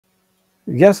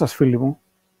Γεια σας φίλοι μου.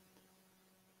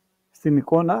 Στην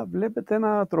εικόνα βλέπετε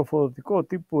ένα τροφοδοτικό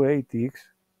τύπου ATX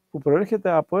που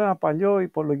προέρχεται από ένα παλιό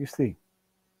υπολογιστή.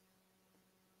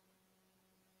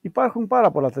 Υπάρχουν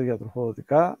πάρα πολλά τέτοια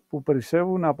τροφοδοτικά που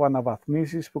περισσεύουν από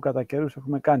αναβαθμίσεις που κατά καιρούς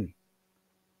έχουμε κάνει.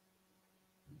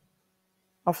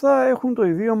 Αυτά έχουν το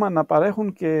ιδίωμα να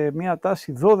παρέχουν και μία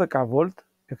τάση 12V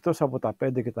εκτός από τα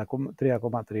 5 και τα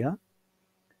 3,3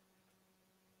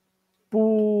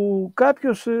 που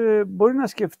κάποιος μπορεί να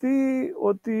σκεφτεί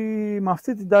ότι με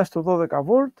αυτή την τάση το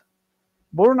 12V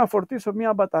μπορώ να φορτίσω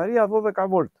μία μπαταρία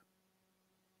 12V.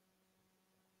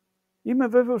 Είμαι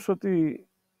βέβαιος ότι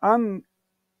αν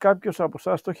κάποιος από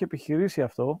εσάς το έχει επιχειρήσει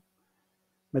αυτό,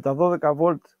 με τα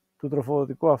 12V του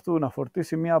τροφοδοτικού αυτού να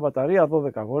φορτίσει μία μπαταρία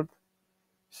 12V,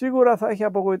 σίγουρα θα έχει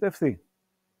απογοητευτεί.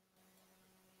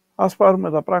 Ας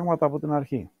πάρουμε τα πράγματα από την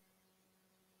αρχή.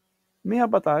 Μία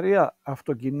μπαταρία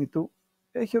αυτοκινήτου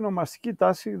έχει ονομαστική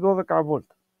τάση 12V.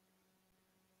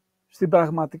 Στην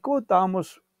πραγματικότητα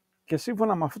όμως, και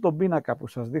σύμφωνα με αυτόν τον πίνακα που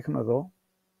σας δείχνω εδώ,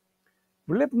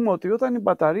 βλέπουμε ότι όταν η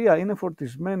μπαταρία είναι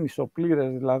φορτισμένη στο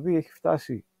πλήρες, δηλαδή έχει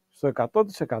φτάσει στο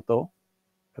 100%,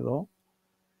 εδώ,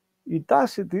 η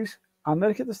τάση της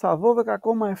ανέρχεται στα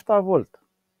 12,7V.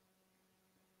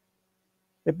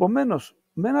 Επομένως,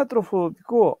 με ένα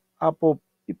τροφοδοτικό από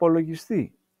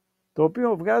υπολογιστή, το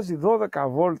οποίο βγάζει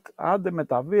 12V, άντε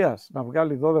μεταβίας να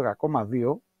βγάλει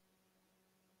 12,2,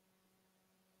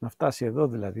 να φτάσει εδώ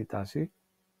δηλαδή η τάση,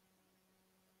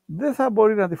 δεν θα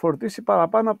μπορεί να τη φορτίσει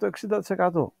παραπάνω από το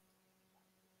 60%.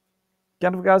 Και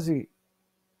αν βγάζει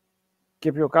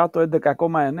και πιο κάτω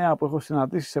 11,9 που έχω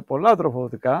συναντήσει σε πολλά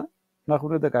τροφοδοτικά, να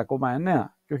έχουν 11,9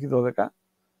 και όχι 12,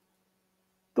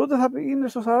 τότε θα είναι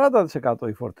στο 40%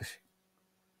 η φόρτιση.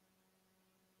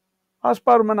 Ας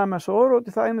πάρουμε ένα μέσο όρο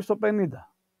ότι θα είναι στο 50.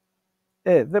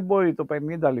 Δεν μπορεί το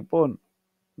 50 λοιπόν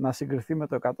να συγκριθεί με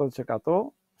το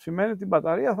 100%, σημαίνει ότι η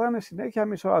μπαταρία θα είναι συνέχεια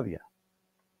μισοάδια.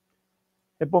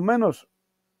 Επομένως,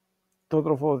 το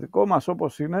τροφοδοτικό μας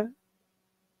όπως είναι,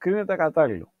 κρίνεται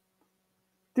κατάλληλο.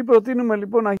 Τι προτείνουμε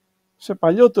λοιπόν να γίνει? Σε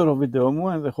παλιότερο βίντεο μου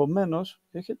ενδεχομένως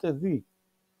έχετε δει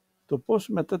το πώς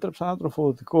μετέτρεψα ένα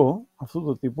τροφοδοτικό αυτού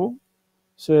του τύπου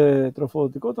σε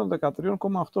τροφοδοτικό των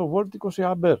 13,8V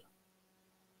 20A.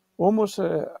 Όμως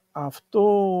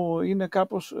αυτό είναι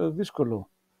κάπως δύσκολο.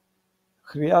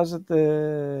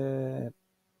 Χρειάζεται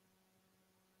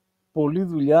πολλή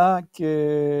δουλειά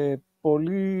και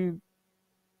πολύ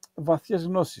βαθιές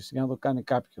γνώσεις για να το κάνει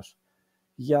κάποιος.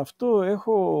 Γι' αυτό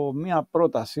έχω μία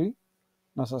πρόταση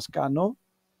να σας κάνω,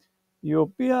 η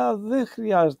οποία δεν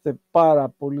χρειάζεται πάρα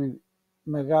πολύ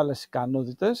μεγάλες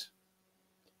ικανότητες,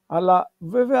 αλλά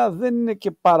βέβαια δεν είναι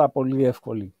και πάρα πολύ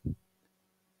εύκολη.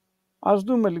 Ας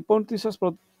δούμε λοιπόν τι σας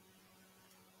προτείνω.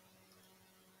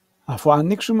 Αφού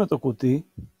ανοίξουμε το κουτί,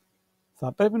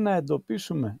 θα πρέπει να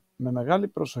εντοπίσουμε με μεγάλη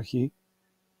προσοχή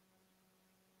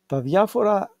τα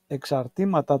διάφορα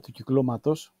εξαρτήματα του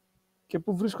κυκλώματος και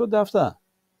πού βρίσκονται αυτά.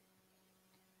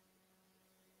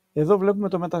 Εδώ βλέπουμε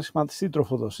το μετασχηματιστή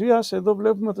τροφοδοσίας, εδώ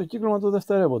βλέπουμε το κύκλωμα του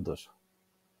δευτερεύοντος.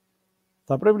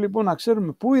 Θα πρέπει λοιπόν να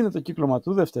ξέρουμε πού είναι το κύκλωμα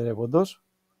του δευτερεύοντος,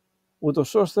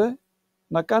 ούτως ώστε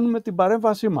να κάνουμε την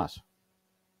παρέμβασή μας.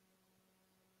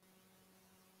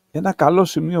 Ένα καλό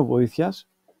σημείο βοήθειας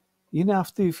είναι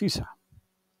αυτή η φύσα.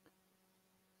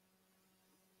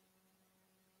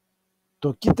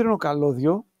 Το κίτρινο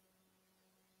καλώδιο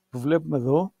που βλέπουμε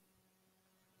εδώ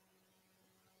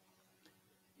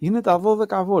είναι τα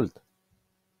 12V.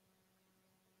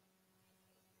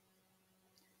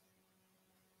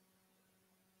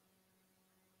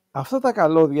 Αυτά τα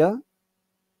καλώδια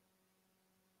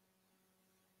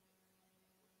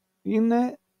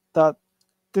είναι τα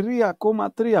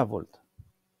 3,3V.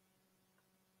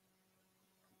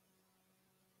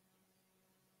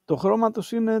 Το χρώμα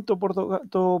τους είναι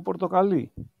το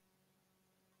πορτοκαλί.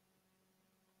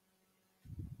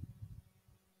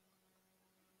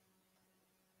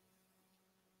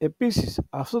 Επίσης,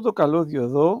 αυτό το καλώδιο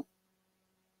εδώ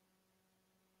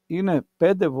είναι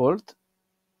 5V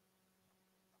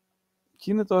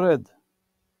και είναι το red,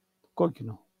 το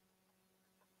κόκκινο.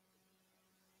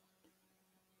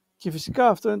 Και φυσικά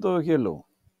αυτό είναι το yellow.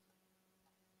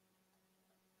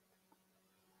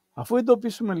 Αφού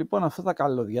εντοπίσουμε λοιπόν αυτά τα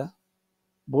καλώδια,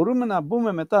 μπορούμε να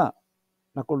μπούμε μετά,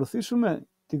 να ακολουθήσουμε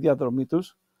τη διαδρομή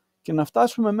τους και να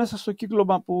φτάσουμε μέσα στο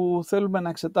κύκλωμα που θέλουμε να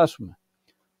εξετάσουμε.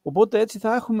 Οπότε έτσι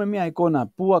θα έχουμε μια εικόνα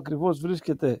πού ακριβώς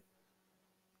βρίσκεται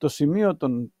το σημείο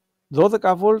των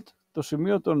 12V, το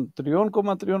σημείο των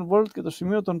 3,3V και το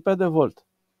σημείο των 5V.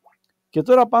 Και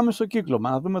τώρα πάμε στο κύκλωμα,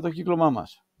 να δούμε το κύκλωμά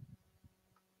μας.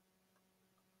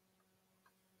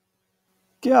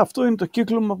 Και αυτό είναι το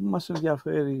κύκλωμα που μας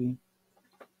ενδιαφέρει.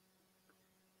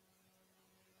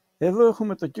 Εδώ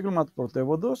έχουμε το κύκλωμα του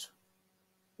πρωτεύοντος,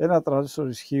 ένα τρανζίστορ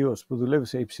ισχύως που δουλεύει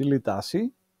σε υψηλή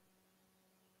τάση,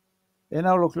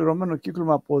 ένα ολοκληρωμένο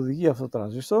κύκλωμα που οδηγεί αυτό το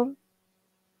τρανζίστορ.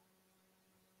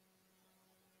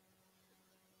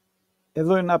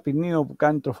 Εδώ είναι ένα ποινίο που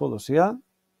κάνει τροφοδοσία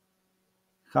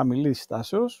χαμηλής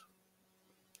τάσεως.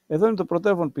 Εδώ είναι το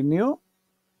πρωτεύον ποινίο.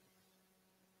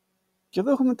 Και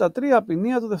εδώ έχουμε τα τρία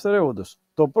ποινία του δευτερεύοντος.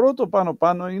 Το πρώτο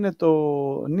πάνω είναι το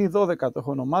νι 12, το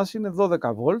έχω ονομάσει, είναι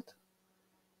 12 βολτ.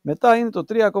 Μετά είναι το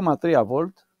 3,3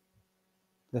 βολτ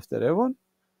δευτερεύον.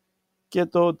 Και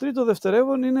το τρίτο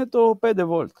δευτερεύον είναι το 5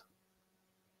 βολτ.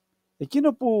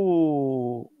 Εκείνο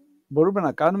που μπορούμε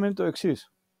να κάνουμε είναι το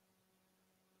εξής.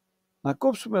 Να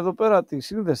κόψουμε εδώ πέρα τη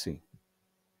σύνδεση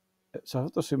σε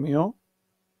αυτό το σημείο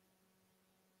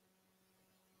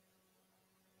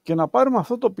και να πάρουμε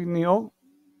αυτό το ποινίο,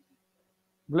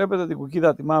 βλέπετε την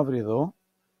κουκκίδα τη μαύρη εδώ,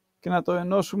 και να το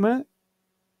ενώσουμε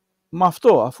με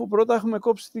αυτό, αφού πρώτα έχουμε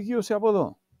κόψει τη γείωση από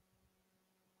εδώ.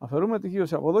 Αφαιρούμε τη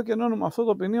γείωση από εδώ και ενώνουμε αυτό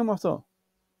το ποινίο με αυτό.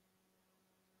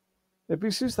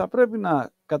 Επίσης θα πρέπει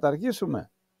να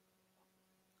καταργήσουμε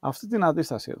αυτή την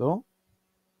αντίσταση εδώ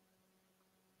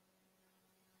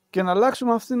και να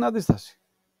αλλάξουμε αυτή την αντίσταση.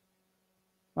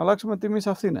 Να αλλάξουμε τιμή σε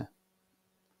αυτήν,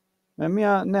 με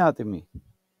μια νέα τιμή.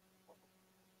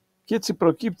 Και έτσι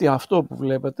προκύπτει αυτό που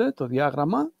βλέπετε, το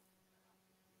διάγραμμα.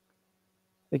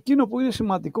 Εκείνο που είναι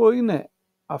σημαντικό είναι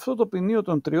αυτό το ποινίο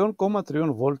των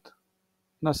 3,3 βολτ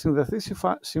να συνδεθεί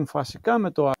συμφασικά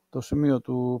με το σημείο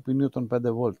του ποινίου των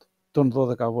 5 βολτ, των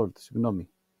 12 βολτ, συγγνώμη.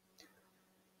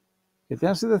 Γιατί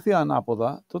αν συνδεθεί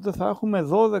ανάποδα, τότε θα έχουμε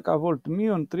 12 βολτ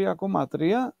μείον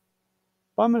 3,3,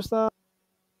 πάμε στα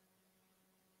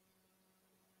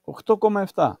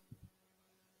 8,7.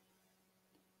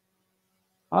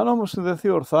 Αν όμως συνδεθεί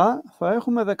ορθά, θα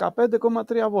έχουμε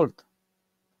 15,3 βολτ.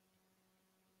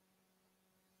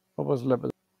 Όπως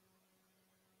βλέπετε.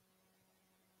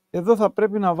 Εδώ θα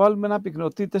πρέπει να βάλουμε ένα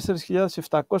πυκνοτή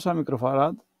 4.700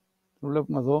 μικροφαράντ, το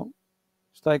βλέπουμε εδώ,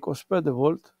 στα 25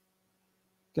 βολτ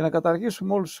και να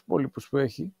καταργήσουμε όλους τους υπόλοιπους που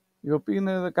έχει, οι οποίοι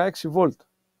είναι 16 βολτ.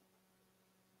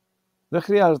 Δεν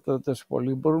χρειάζεται τόσο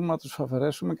πολύ, μπορούμε να τους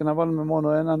αφαιρέσουμε και να βάλουμε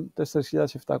μόνο έναν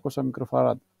 4.700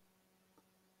 μικροφαράντ.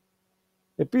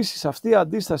 Επίσης αυτή η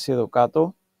αντίσταση εδώ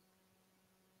κάτω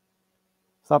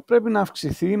θα πρέπει να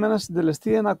αυξηθεί με ένα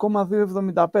συντελεστή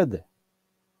 1,275.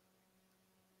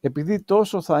 Επειδή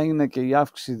τόσο θα είναι και η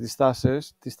αύξηση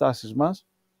της τάσης μας,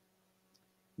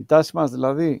 η τάση μας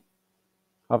δηλαδή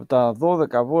από τα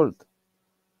 12 βολτ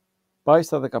πάει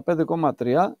στα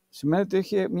 15,3, σημαίνει ότι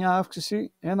έχει μια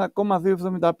αύξηση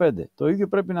 1,275. Το ίδιο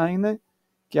πρέπει να είναι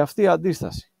και αυτή η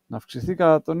αντίσταση, να αυξηθεί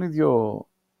κατά τον ίδιο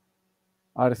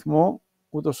αριθμό,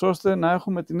 ούτως ώστε να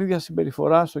έχουμε την ίδια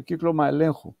συμπεριφορά στο κύκλωμα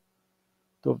ελέγχου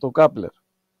του οπτοκάπλερ.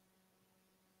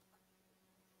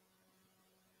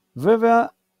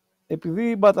 Βέβαια, επειδή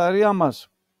η μπαταρία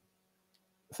μας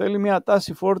θέλει μια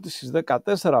τάση φόρτισης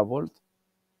 14 βολτ,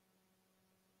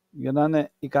 για να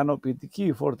είναι ικανοποιητική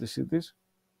η φόρτισή της,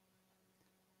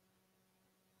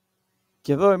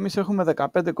 και εδώ εμείς έχουμε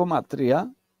 15,3,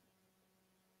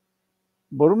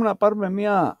 μπορούμε να πάρουμε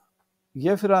μια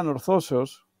γέφυρα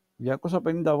ανορθώσεως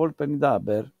 250 βολτ 50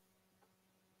 αμπέρ,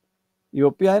 η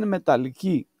οποία είναι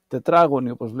μεταλλική, τετράγωνη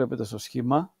όπως βλέπετε στο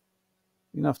σχήμα,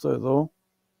 είναι αυτό εδώ,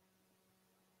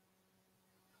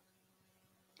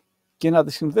 και να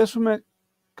τη συνδέσουμε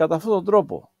κατά αυτόν τον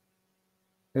τρόπο.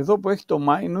 Εδώ που έχει το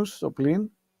minus, το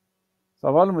πλην,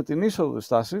 θα βάλουμε την είσοδο της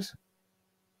τάσης,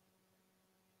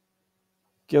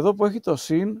 και εδώ που έχει το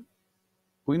συν,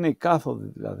 που είναι η κάθοδη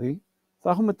δηλαδή,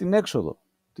 θα έχουμε την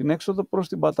έξοδο προς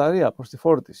την μπαταρία, προς τη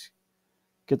φόρτιση.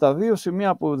 Και τα δύο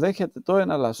σημεία που δέχεται το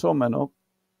εναλλασσόμενο,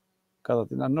 κατά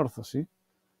την ανόρθωση,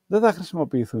 δεν θα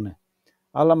χρησιμοποιηθούν.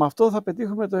 Αλλά με αυτό θα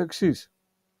πετύχουμε το εξής.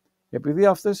 Επειδή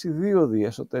αυτές οι δίωδοι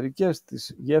εσωτερικές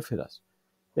της γέφυρας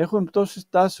έχουν πτώσεις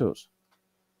τάσεως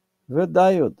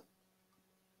V-diode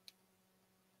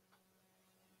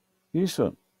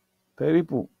ίσον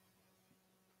περίπου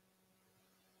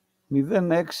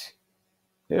 0,6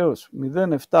 έως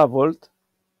 0,7 βολτ,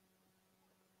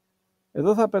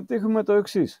 εδώ θα πετύχουμε το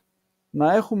εξής.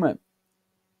 Να έχουμε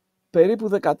περίπου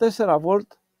 14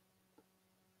 βολτ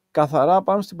καθαρά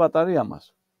πάνω στην μπαταρία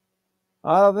μας.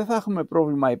 Άρα δεν θα έχουμε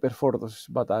πρόβλημα υπερφόρτωσης της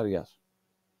μπαταρίας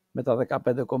με τα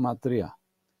 15,3.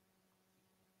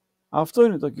 Αυτό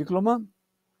είναι το κύκλωμα.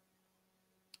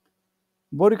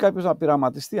 Μπορεί κάποιος να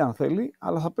πειραματιστεί αν θέλει,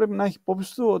 αλλά θα πρέπει να έχει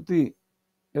υπόψη του ότι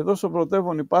εδώ στο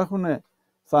πρωτεύον υπάρχουν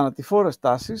θανατηφόρες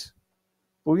τάσεις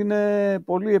που είναι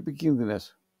πολύ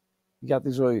επικίνδυνες για τη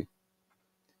ζωή.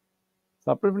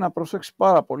 Θα πρέπει να προσέξει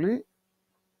πάρα πολύ.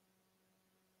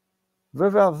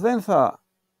 Βέβαια δεν θα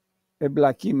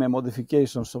εμπλακεί με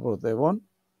modifications στο πρωτεύον,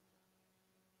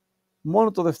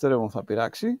 μόνο το δευτερεύον θα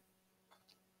πειράξει,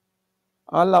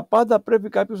 αλλά πάντα πρέπει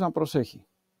κάποιος να προσέχει,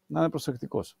 να είναι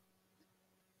προσεκτικός.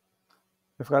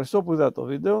 Ευχαριστώ που είδατε το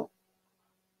βίντεο.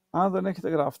 Αν δεν έχετε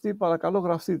γραφτεί, παρακαλώ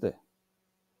γραφτείτε.